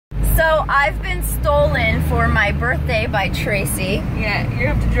So I've been stolen for my birthday by Tracy. Yeah, you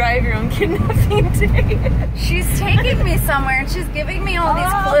have to drive your own kidnapping day. She's taking me somewhere and she's giving me all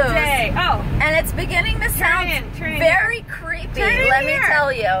these clues. Day. Oh. And it's beginning to sound very creepy, let me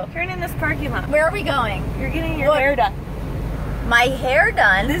tell you. Turn in this parking lot. Where are we going? You're getting your hair done. My hair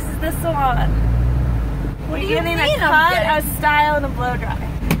done? This is the salon. What do you getting mean a cut, a style, and a blow dry.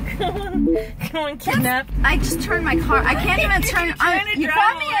 Come on, kidnap. I just turned my car. I can't even turn. You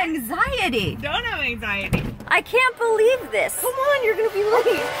got me anxiety. Don't have anxiety. I can't believe this. Come on, you're gonna be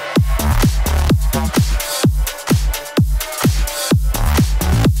late.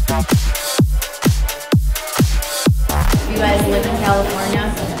 If you guys live in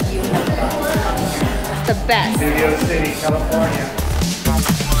California, you have the best. Studio City, California.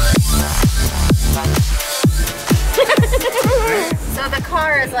 So the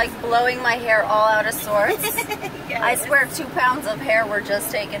car is like blowing my hair all out of sorts. Yeah, I swear 2 pounds of hair were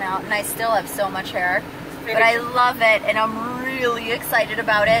just taken out and I still have so much hair. But I love it and I'm really excited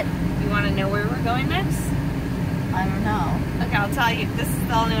about it. You want to know where we're going next? I don't know. Okay, I'll tell you. This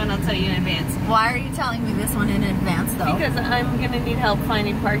is all new and I'll tell you in advance. Why are you telling me this one in advance though? Because I'm going to need help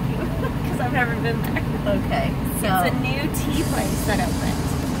finding parking because I've never been there. Okay, so. It's a new tea place that opened.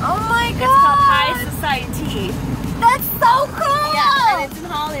 Oh my god! It's called High Society. That's so cool! Yeah, and it's in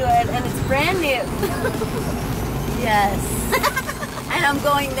Hollywood, and it's brand new. Yes. And I'm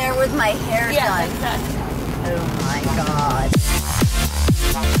going there with my hair done. Exactly. Oh my god.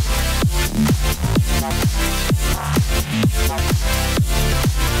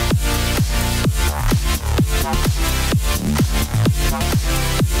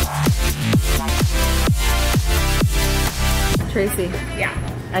 Tracy. Yeah.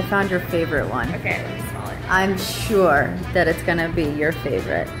 I found your favorite one. Okay, let me smell it. I'm sure that it's gonna be your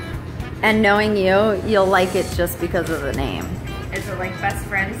favorite. And knowing you, you'll like it just because of the name. Is it like best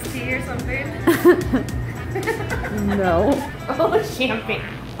friends tea or something? No. Oh, champagne.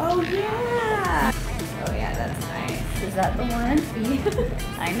 Oh, yeah. Oh, yeah, that's nice. Is that the one?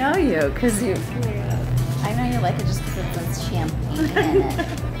 I know you, because you... I know you like it just because it says champagne in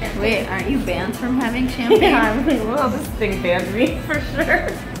it. Wait, aren't you banned from having champagne? Yeah, I'm like, well, this thing banned me for sure.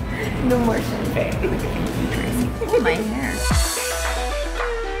 No more champagne. Oh, my hair.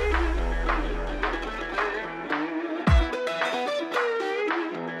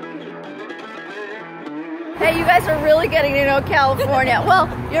 Hey, you guys are really getting to know California. Well,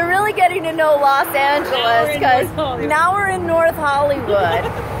 you're really getting to know Los Angeles because now we're in North Hollywood.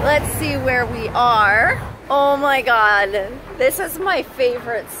 Let's see where we are. Oh my god, this is my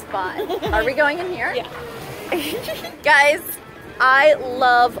favorite spot. Are we going in here? Yeah. Guys, I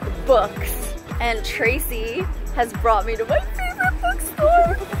love books, and Tracy has brought me to my favorite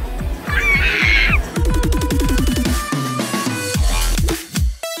bookstore.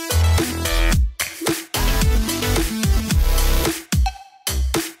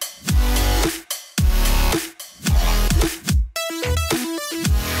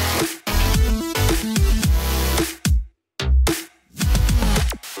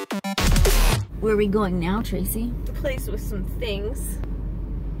 Where are we going now, Tracy? The place with some things.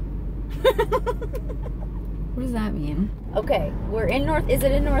 What does that mean? Okay, we're in North, is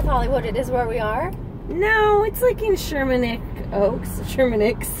it in North Hollywood? It is where we are? No, it's like in Sherman Oaks. In Sherman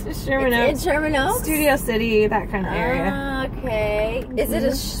Oaks? Studio City, that kind of area. Okay. Is it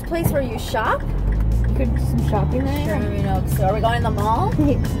a place where you shop? You could do some shopping there. Sherman Oaks. So are we going to the mall?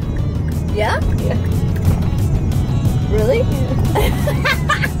 Yeah? Yeah. Really?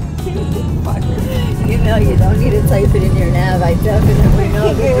 Yeah. You know you don't need to type it in your nav. I definitely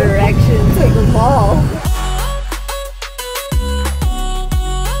know the direction to the mall.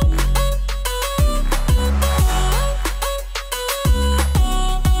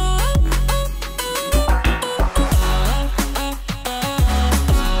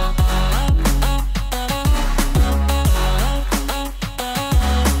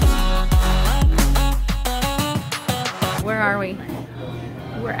 Where are we?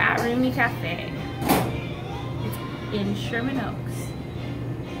 We're at Rooney Cafe. It's in Sherman Oaks.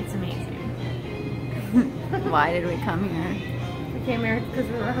 It's amazing. Why did we come here? We came here because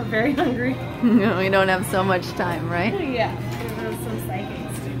we were very hungry. No, we don't have so much time, right? Yeah. There was some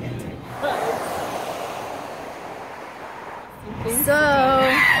psychics to get to. So,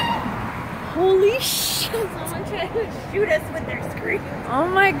 holy shit! Someone tried to shoot us with their screen. Oh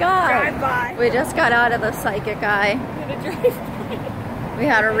my god! Drive by. We just got out of the psychic eye. I'm gonna drive by. We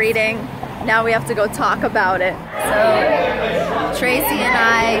had a reading. Now we have to go talk about it. So, Tracy and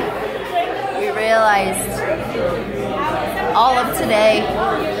I, we realized all of today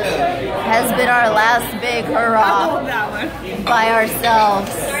has been our last big hurrah by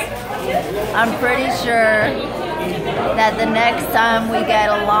ourselves. I'm pretty sure that the next time we get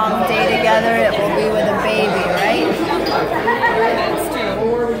a long day together, it will be with a baby, right?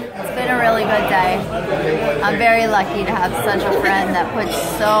 It's been a really good day. I'm very lucky to have such a friend that puts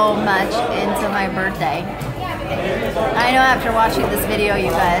so much into my birthday. I know after watching this video, you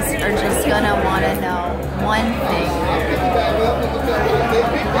guys are just gonna want to know one thing.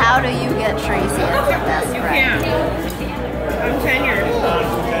 How do you get Tracy as your best friend? I'm tenured.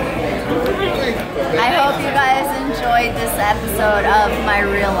 I hope you guys enjoyed this episode of my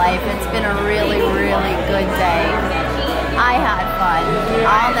real life. It's been a really, really good day. I had fun.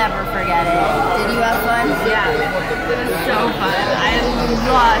 I'll never forget it. Did you have fun? Yeah, it was so fun. I had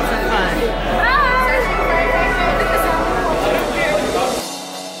lots of